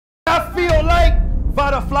don't like,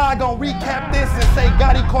 Vada Fly gonna recap this and say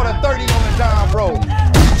Gotti caught a 30 on the John Road.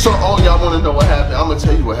 So all y'all wanna know what happened, I'm gonna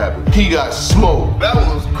tell you what happened. He got smoked. That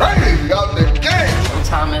was crazy out the game.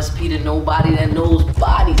 Sometimes SP to nobody that knows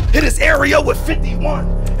body. Hit his area with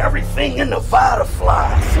 51. Everything in the Vada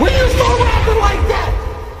Fly. When you start rapping like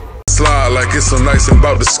that? Slide like it's some nights I'm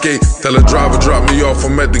about to skate. Tell the driver drop me off,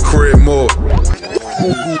 I'm at the crib more.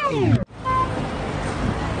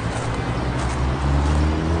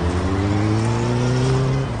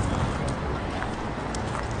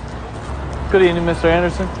 Good evening, Mr.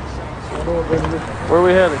 Anderson. Where are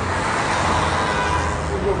we headed?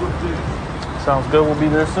 Sounds good, we'll be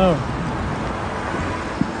there soon.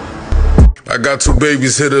 I got 2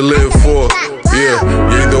 babies here to live for.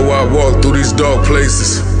 Yeah, though I walk through these dark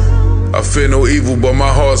places, I fear no evil, but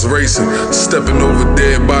my heart's racing. Stepping over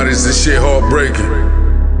dead bodies and shit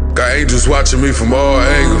heartbreaking. Got angels watching me from all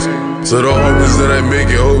angles. So the homies that ain't make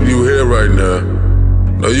it, hope you here right now.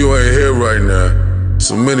 No, you ain't here right now.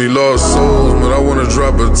 So many lost souls, but I wanna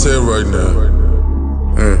drop a 10 right now.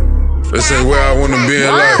 This ain't where I wanna be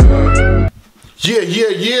in life.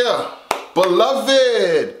 Yeah.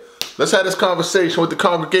 Beloved. Let's have this conversation with the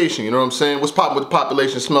congregation, you know what I'm saying? What's poppin' with the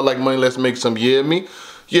population? Smell like money, let's make some, yeah, me?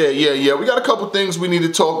 Yeah. We got a couple things we need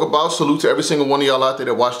to talk about. Salute to every single one of y'all out there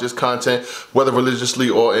that watch this content, whether religiously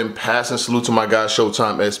or in passing. Salute to my guy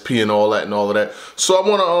Showtime SP and all of that. So I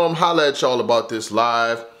wanna holler at y'all about this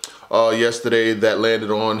live yesterday that landed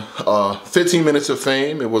on 15 minutes of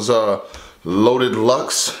fame. It was Loaded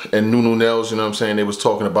Lux and Nunu Nails, you know what I'm saying? They was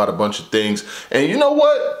talking about a bunch of things. And you know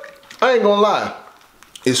what? I ain't gonna lie.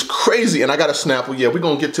 It's crazy, and I got a Snapple. Yeah, we're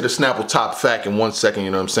gonna get to the Snapple top fact in 1 second,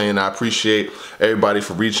 you know what I'm saying? I appreciate everybody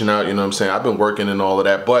for reaching out, you know what I'm saying? I've been working and all of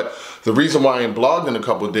that, but the reason why I ain't blogged in a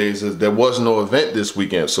couple of days is there was no event this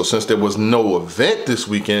weekend. So since there was no event this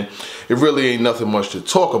weekend, it really ain't nothing much to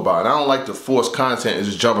talk about. I don't like to force content and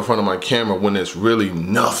just jump in front of my camera when there's really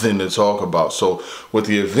nothing to talk about. So with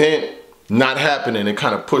the event not happening, it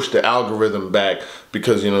kind of pushed the algorithm back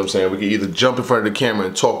because, you know what I'm saying, we can either jump in front of the camera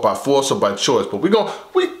and talk by force or by choice, but we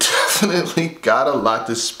definitely got a lot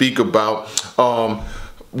to speak about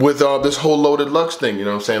with this whole Loaded Lux thing, you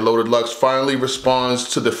know what I'm saying? Loaded Lux finally responds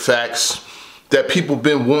to the facts that people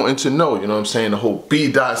been wanting to know, you know what I'm saying? The whole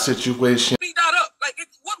B-Dot situation. B-Dot up, like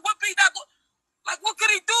what B-Dot, like what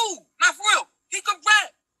could he do? Not for real, he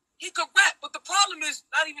could rap, but the problem is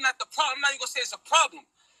not even at the problem, I'm not even gonna say it's a problem.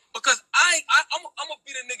 Because I'm gonna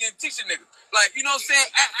be the nigga and teach a nigga. Like, you know what I'm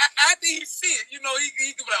saying? After he see it, you know,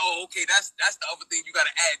 he can be like, oh, okay, that's the other thing you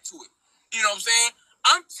gotta add to it. You know what I'm saying?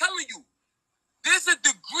 I'm telling you, there's a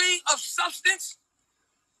degree of substance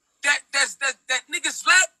that niggas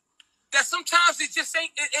lack that sometimes it just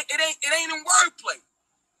ain't it ain't in wordplay.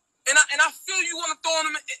 And I feel you wanna throw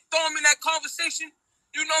him in that conversation.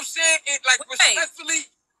 You know what I'm saying? It, like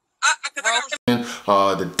respectfully.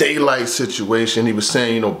 The daylight situation, he was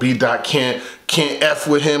saying, you know, B-Dot can't F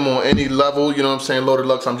with him on any level, you know what I'm saying? Loaded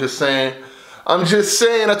Lux, I'm just saying,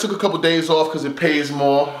 I took a couple days off because it pays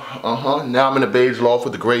more. Now I'm in the beige loft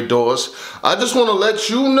with the gray doors. I just want to let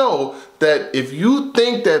you know that if you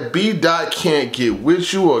think that B-Dot can't get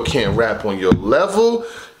with you or can't rap on your level,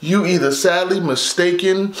 you either sadly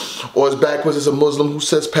mistaken or as backwards as a Muslim who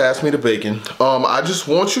says, pass me the bacon. I just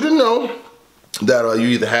want you to know that you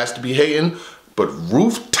either has to be hating, but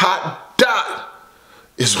Rooftop Dot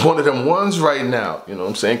is one of them ones right now. You know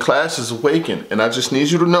what I'm saying? Class is awakened. And I just need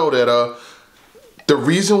you to know that the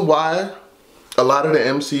reason why a lot of the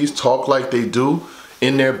MCs talk like they do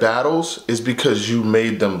in their battles is because you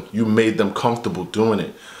made them comfortable doing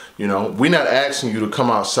it. You know, we're not asking you to come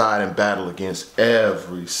outside and battle against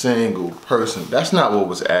every single person. That's not what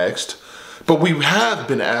was asked. But we have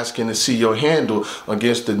been asking to see your handle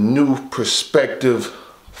against the new prospective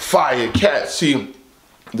fire cat. See,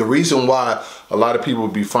 the reason why a lot of people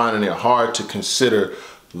would be finding it hard to consider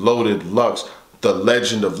Loaded Lux the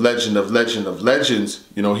legend of legends.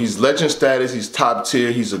 You know, he's legend status, he's top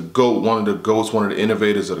tier, he's a GOAT, one of the GOATs, one of the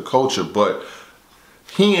innovators of the culture, but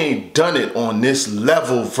he ain't done it on this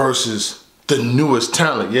level versus the newest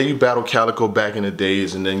talent. Yeah, you battled Calico back in the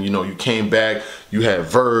days, and then, you know, you came back, you had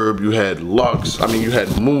Verb, you had Lux, I mean, you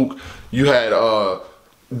had Mook, you had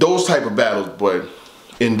those type of battles, but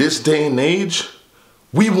in this day and age,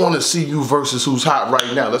 we want to see you versus who's hot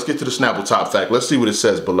right now. Let's get to the Snapple top fact. Let's see what it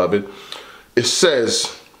says, beloved. It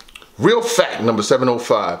says, real fact number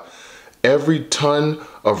 705, every ton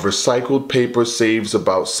of recycled paper saves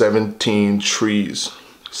about 17 trees.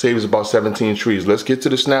 Saves about 17 trees. Let's get to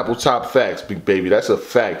the Snapple top facts, big baby. That's a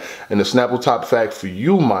fact. And the Snapple top fact for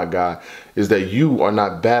you, my guy, is that you are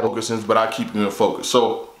not battle focusing, but I keep you in focus.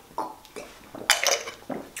 So,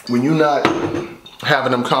 when you're not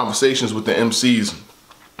having them conversations with the MCs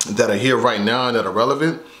that are here right now and that are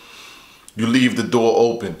relevant, you leave the door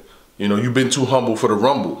open. You know, you've been too humble for the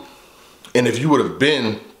rumble. And if you would have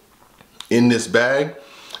been in this bag,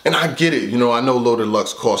 and I get it, you know, I know Loaded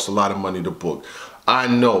Lux costs a lot of money to book. I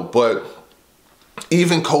know, but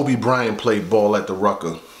even Kobe Bryant played ball at the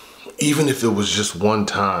Rucker, even if it was just one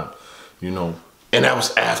time, you know, and that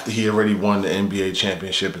was after he already won the NBA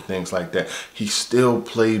championship and things like that. He still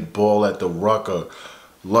played ball at the Rucker.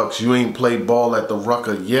 Lux, you ain't played ball at the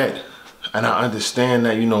Rucker yet. And I understand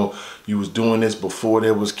that, you know, you was doing this before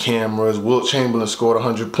there was cameras. Wilt Chamberlain scored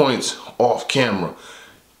 100 points off camera.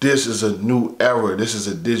 This is a new era. This is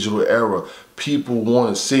a digital era. People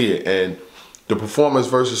want to see it. And the performance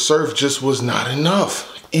versus Surf just was not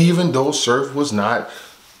enough, even though Surf was not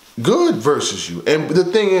good versus you. And the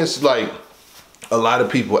thing is, like, a lot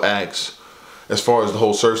of people ask, as far as the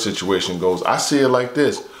whole Surf situation goes, I see it like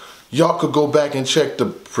this. Y'all could go back and check the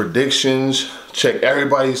predictions, check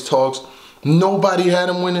everybody's talks. Nobody had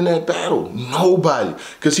him winning that battle. Nobody.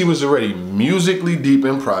 Because he was already musically deep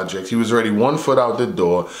in projects. He was already 1 foot out the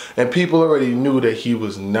door. And people already knew that he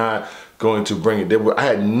was not going to bring it. I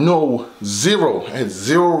had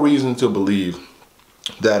zero reason to believe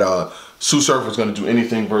that Sue Surf was going to do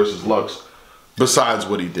anything versus Lux besides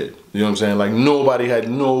what he did. You know what I'm saying? Like, nobody had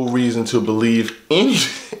no reason to believe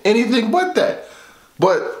anything but that.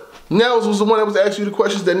 But Nels was the one that was asking you the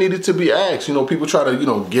questions that needed to be asked. You know, people try to, you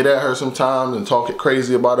know, get at her sometimes and talk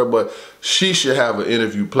crazy about her, but she should have an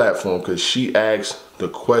interview platform because she asked the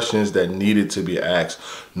questions that needed to be asked.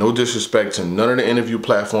 No disrespect to none of the interview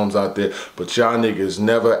platforms out there, but y'all niggas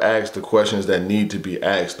never ask the questions that need to be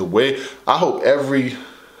asked. The way, I hope every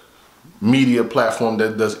media platform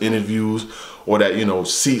that does interviews or that, you know,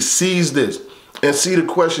 sees this and see the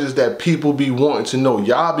questions that people be wanting to know.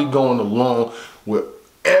 Y'all be going along with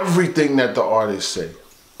everything that the artists say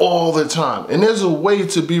all the time. And there's a way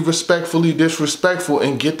to be respectfully disrespectful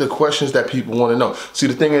and get the questions that people want to know. See,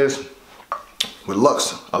 the thing is, with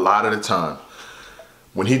Lux, a lot of the time,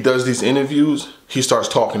 when he does these interviews, he starts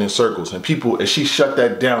talking in circles. And she shut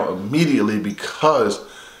that down immediately because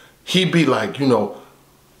he be like, you know,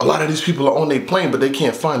 a lot of these people are on their plane, but they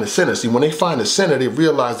can't find the center. See, when they find the center, they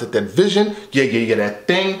realize that that vision, that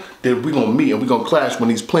thing that we're gonna meet and we're gonna clash when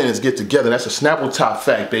these planets get together. That's a Snapple top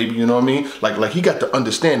fact, baby, you know what I mean? Like he got to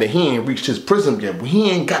understand that he ain't reached his prism yet. He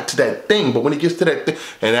ain't got to that thing, but when he gets to that thing,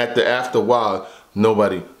 and after a while,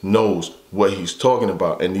 nobody knows what he's talking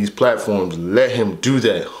about. And these platforms let him do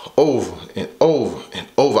that over and over and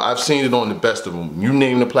over. I've seen it on the best of them. You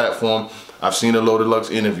name the platform, I've seen a Loaded Lux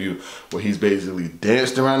interview where he's basically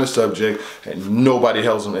danced around the subject and nobody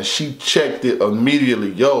helps him. And she checked it immediately.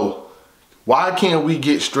 Yo, why can't we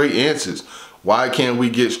get straight answers? Why can't we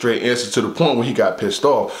get straight answers, to the point where he got pissed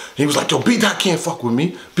off? He was like, yo, B-Dot can't fuck with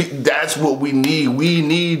me. That's what we need. We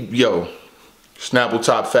need, yo, Snapple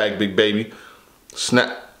top fact, big baby.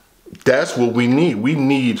 That's what we need. We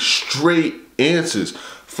need straight answers.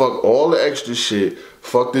 Fuck all the extra shit.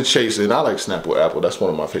 Fuck the chaser. And I like Snapple Apple. That's one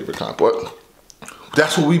of my favorite kind. But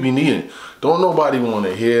that's what we be needing. Don't nobody want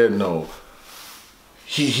to hear no.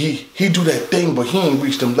 He do that thing, but he ain't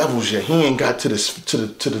reached them levels yet. He ain't got to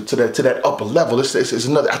that upper level. It's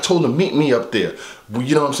another. I told him meet me up there.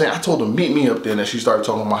 You know what I'm saying? I told him meet me up there, and then she started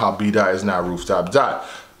talking about how B-Dot is not rooftop dot.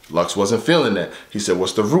 Lux wasn't feeling that. He said,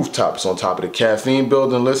 "What's the rooftop? It's on top of the caffeine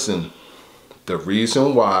building." Listen, the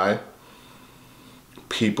reason why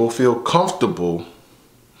people feel comfortable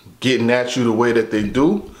getting at you the way that they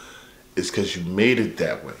do is because you made it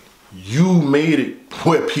that way. You made it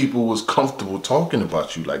where people was comfortable talking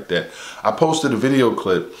about you like that. I posted a video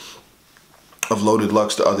clip of Loaded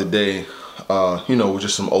Lux the other day, you know, with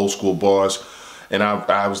just some old school bars. And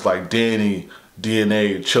I was like, Danny,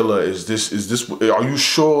 DNA, Chilla, is this, are you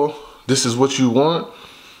sure this is what you want?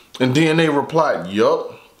 And DNA replied,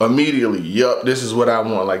 yup, immediately, yup, this is what I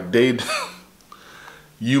want. Like,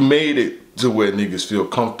 you made it to where niggas feel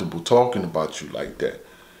comfortable talking about you like that.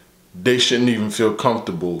 They shouldn't even feel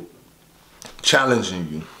comfortable challenging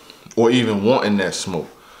you or even wanting that smoke,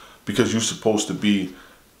 because you're supposed to be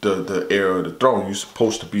the heir of the throne. You're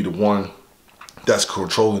supposed to be the one that's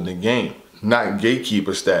controlling the game, not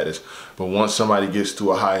gatekeeper status. But once somebody gets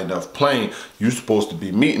to a high enough plane, you're supposed to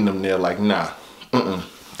be meeting them there like, nah,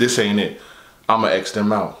 this ain't it. I'ma X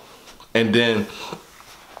them out. And then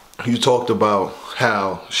you talked about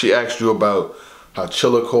how she asked you about how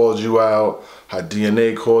Chilla called you out, how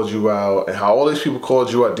DNA called you out, and how all these people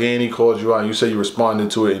called you out. Danny called you out, and you said you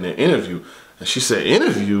responded to it in an interview. And she said,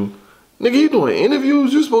 interview? Nigga, you doing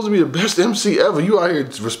interviews? You're supposed to be the best MC ever. You out here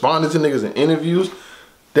responding to niggas in interviews?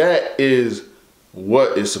 That is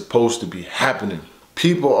what is supposed to be happening.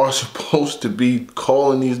 People are supposed to be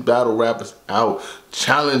calling these battle rappers out,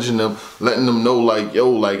 challenging them, letting them know like, yo,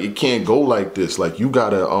 like it can't go like this. Like you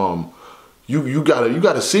gotta you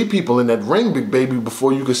gotta see people in that ring, big baby,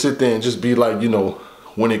 before you can sit there and just be like, you know,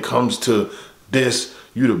 when it comes to this,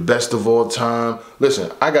 you the best of all time.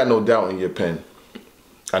 Listen, I got no doubt in your pen.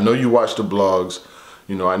 I know you watch the blogs.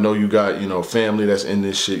 You know, I know you got, you know, family that's in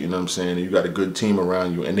this shit, you know what I'm saying? And you got a good team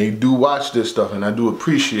around you. And they do watch this stuff, and I do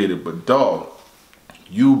appreciate it. But, dog,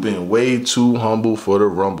 you've been way too humble for the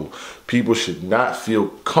rumble. People should not feel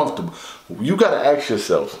comfortable. You got to ask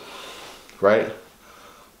yourself, right?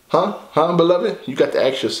 Huh, beloved? You got to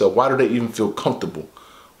ask yourself, why do they even feel comfortable?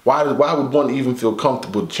 Why would one even feel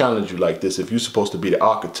comfortable to challenge you like this if you're supposed to be the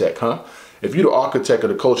architect, huh? If you're the architect of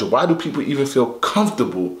the culture, why do people even feel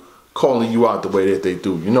comfortable calling you out the way that they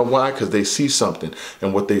do? You know why? Because they see something.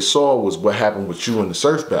 And what they saw was what happened with you in the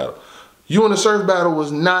surf battle. You in the surf battle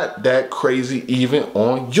was not that crazy even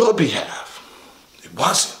on your behalf. It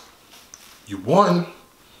wasn't. You won,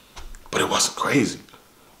 but it wasn't crazy.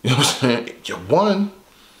 You know what I'm saying? You won,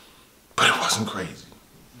 but it wasn't crazy.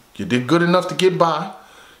 You did good enough to get by.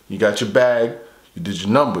 You got your bag. You did your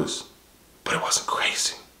numbers, but it wasn't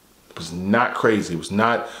crazy. It was not crazy. It was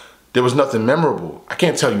not... There was nothing memorable. I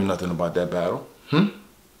can't tell you nothing about that battle.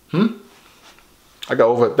 I got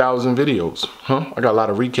over 1,000 videos. I got a lot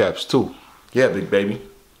of recaps too. Yeah, big baby.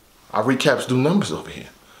 Our recaps do numbers over here.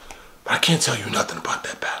 But I can't tell you nothing about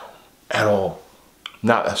that battle. At all.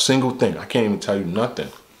 Not a single thing. I can't even tell you nothing.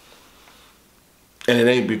 And it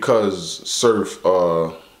ain't because surf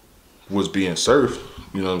was being surfed.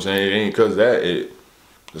 You know what I'm saying? It ain't because that.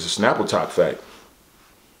 It's a Snapple top fact.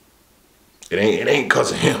 It ain't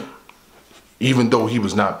because of him. Even though he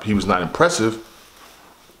was not impressive,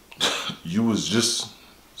 you was just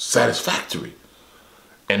satisfactory.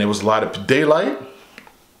 And there was a lot of daylight.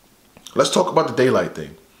 Let's talk about the daylight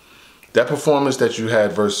thing. That performance that you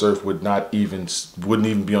had versus Surf wouldn't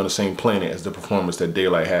even be on the same planet as the performance that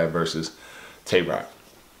Daylight had versus Tay-Rock.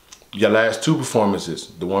 Your last two performances,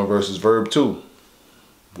 the one versus Verb 2,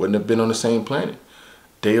 wouldn't have been on the same planet.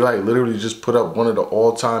 Daylight literally just put up one of the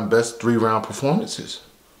all-time best 3-round performances.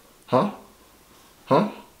 Huh?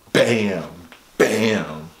 Bam.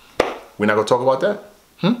 Bam. We're not gonna talk about that?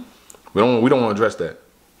 We don't want to address that.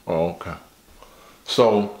 Oh, okay.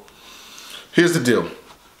 So here's the deal.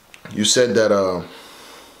 You said that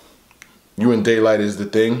you and Daylight is the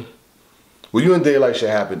thing. Well, you and Daylight should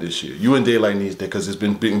happen this year. You and Daylight needs that because it's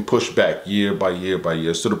been being pushed back year by year by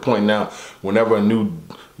year. It's to the point now, whenever a new,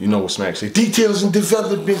 you know what Smack say, details and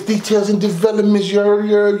developments,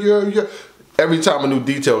 yeah. Every time a new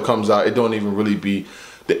detail comes out, it don't even really be,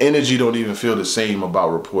 the energy don't even feel the same about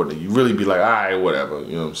reporting. You really be like, all right, whatever,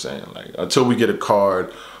 you know what I'm saying? Like, until we get a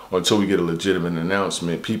card or until we get a legitimate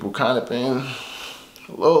announcement, people kind of been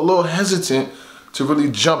a little hesitant to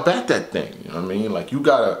really jump at that thing, you know what I mean? Like, you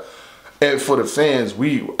gotta, and for the fans,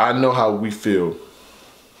 I know how we feel.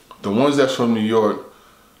 The ones that's from New York,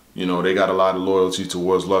 you know, they got a lot of loyalty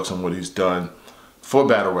towards Lux and what he's done for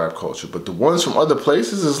battle rap culture. But the ones from other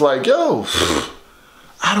places is like, yo,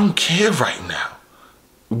 I don't care right now.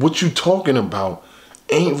 What you talking about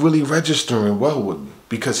ain't really registering well with me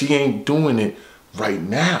because he ain't doing it right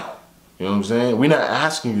now. You know what I'm saying? We're not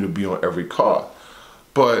asking you to be on every card.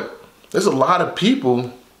 But there's a lot of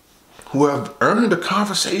people who have earned a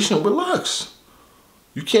conversation with Lux.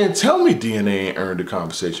 You can't tell me DNA ain't earned a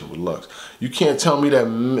conversation with Lux. You can't tell me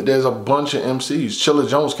that there's a bunch of MCs. Chilla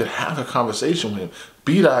Jones could have a conversation with him.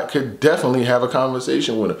 B-Dot could definitely have a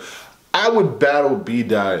conversation with him. I would battle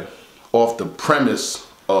B-Dot off the premise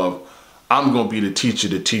of I'm gonna be the teacher.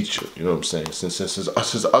 You know what I'm saying?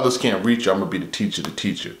 Since others can't reach you, I'm gonna be the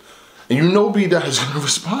teacher. And you know B-Dot is gonna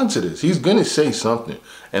respond to this. He's gonna say something.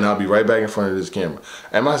 And I'll be right back in front of this camera.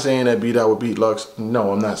 Am I saying that B-Dot would beat Lux?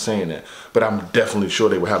 No, I'm not saying that. But I'm definitely sure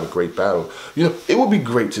they would have a great battle. You know, it would be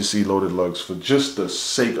great to see Loaded Lux for just the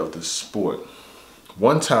sake of the sport.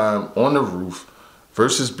 One time on the roof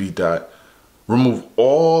versus B-Dot. Remove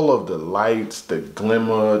all of the lights, the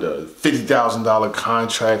glimmer, the $50,000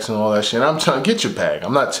 contracts and all that shit. I'm trying to get your bag.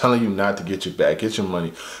 I'm not telling you not to get your bag, get your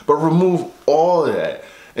money. But remove all of that.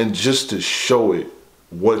 And just to show it,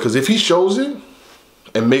 because if he shows it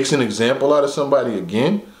and makes an example out of somebody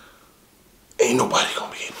again, ain't nobody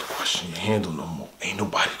gonna be able to question your handle no more. Ain't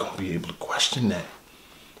nobody gonna be able to question that.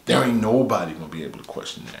 There ain't nobody gonna be able to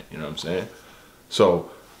question that, you know what I'm saying? So,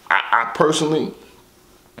 I personally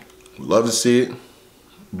would love to see it,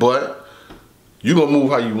 but you gonna move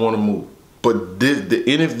how you wanna move. But the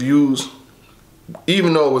interviews,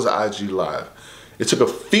 even though it was an IG Live, It took a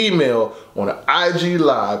female on an IG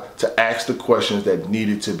Live to ask the questions that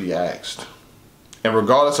needed to be asked. And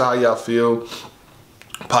regardless of how y'all feel,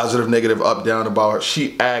 positive, negative, up, down about her,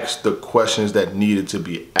 she asked the questions that needed to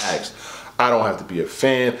be asked. I don't have to be a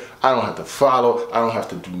fan, I don't have to follow, I don't have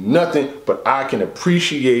to do nothing, but I can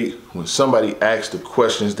appreciate when somebody asks the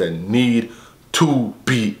questions that need to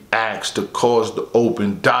be asked to cause the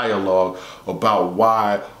open dialogue about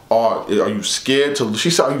why are you scared to, she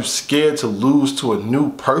said, are you scared to lose to a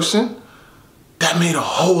new person? That made a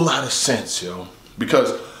whole lot of sense, yo,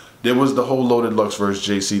 because there was the whole Loaded Lux versus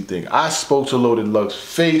JC thing. I spoke to Loaded Lux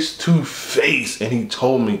face to face, and he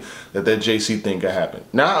told me that JC thing could happen.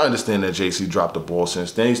 Now I understand that JC dropped the ball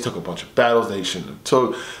since then. He's took a bunch of battles that he shouldn't have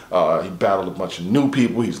took. He battled a bunch of new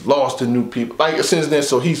people. He's lost to new people. Like since then,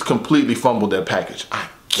 so he's completely fumbled that package. I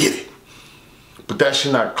get it. But that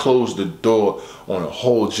should not close the door on a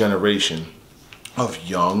whole generation of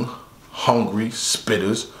young, hungry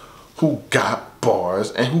spitters who got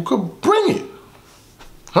bars and who could bring it.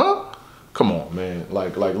 Huh? Come on, man.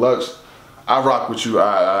 Like Lux, I rock with you.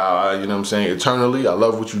 I you know what I'm saying, eternally. I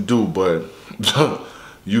love what you do, but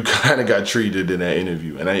you kind of got treated in that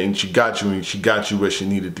interview, and she got you, and she got you where she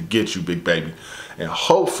needed to get you, big baby. And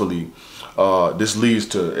hopefully, this leads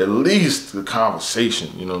to at least the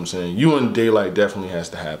conversation. You know what I'm saying? You and Daylight definitely has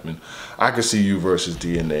to happen. I could see you versus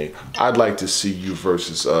DNA. I'd like to see you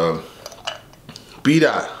versus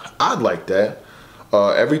B-Dot. I'd like that.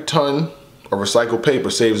 Every ton of recycled paper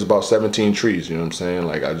saves about 17 trees, you know what I'm saying?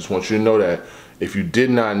 Like, I just want you to know that. If you did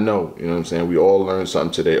not know, you know what I'm saying? We all learned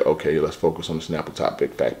something today. Okay, let's focus on the Snapple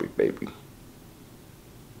topic. Fact, big baby.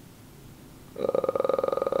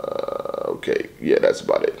 Okay, yeah, that's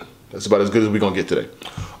about it. That's about as good as we're gonna get today.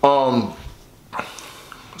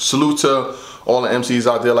 Salute to all the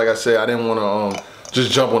MCs out there. Like I said, I didn't wanna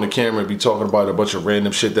just jump on the camera and be talking about a bunch of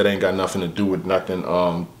random shit that ain't got nothing to do with nothing.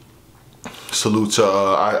 Salute to,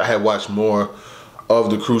 I had watched more of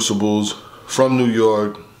the Crucibles from New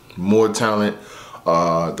York, more talent.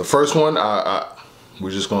 The first one,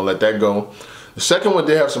 we're just gonna let that go. The second one,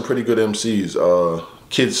 they have some pretty good MCs.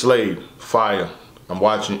 Kid Slade, fire. I'm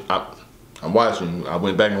watching. I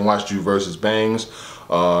went back and watched you versus Bangs,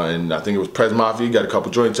 and I think it was Prez Mafia. Got a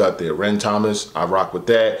couple joints out there. Ren Thomas, I rock with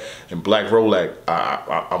that, and Black Rolak.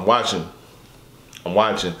 I'm watching.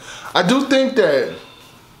 I do think that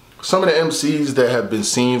some of the MCs that have been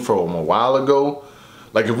seen from a while ago,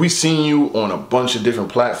 like if we seen you on a bunch of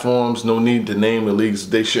different platforms, no need to name the leagues,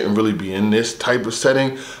 they shouldn't really be in this type of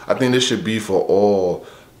setting. I think this should be for all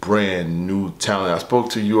brand new talent. I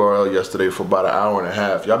spoke to URL yesterday for about an hour and a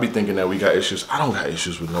half. Y'all be thinking that we got issues. I don't got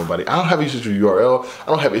issues with nobody. I don't have issues with URL. I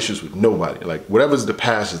don't have issues with nobody. Like whatever's the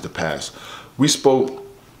past is the past. We spoke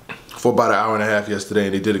for about an hour and a half yesterday,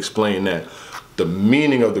 and they did explain that the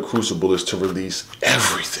meaning of the Crucible is to release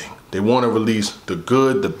everything. They want to release the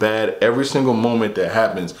good, the bad, every single moment that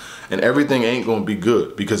happens. And everything ain't going to be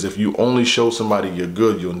good, because if you only show somebody you're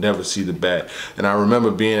good, you'll never see the bad. And I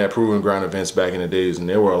remember being at Proving Ground events back in the days, and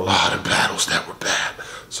there were a lot of battles that were bad.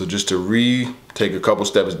 So just to take a couple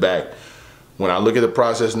steps back, when I look at the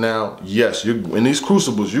process now, yes, in these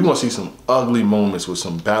Crucibles, you're going to see some ugly moments with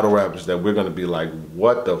some battle rappers that we're going to be like,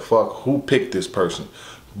 what the fuck? Who picked this person?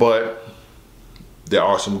 But there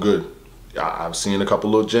are some good. I've seen a couple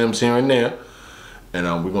little gems here and there, and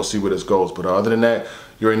we're going to see where this goes. But other than that,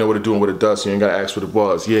 you already know what it do and what it does, so you ain't got to ask what it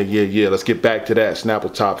was. Yeah. Let's get back to that.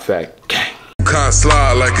 Snapple top fact. Gang. Can't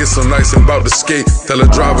slide like it's so nice and about to skate. Tell a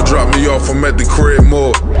driver drop me off, I'm at the crib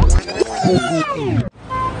more.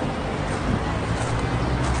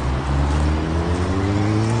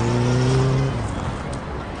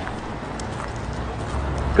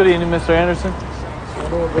 Good evening, Mr. Anderson.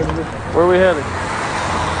 Where are we headed?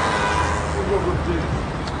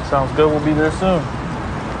 Sounds good, we'll be there soon.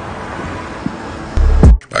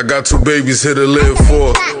 I got 2 babies here to live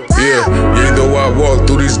for. Yeah, though I walk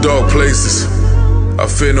through these dark places, I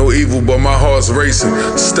fear no evil, but my heart's racing.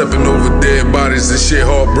 Stepping over dead bodies and shit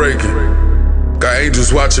heartbreaking. Got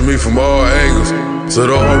angels watching me from all angles. So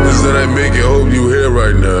the homies that I make it, hope you here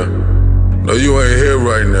right now. No, you ain't here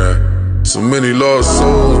right now. So many lost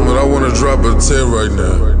souls, but I wanna drop a tear right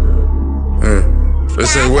now.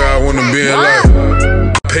 This ain't where I wanna be in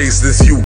life. Pace this, you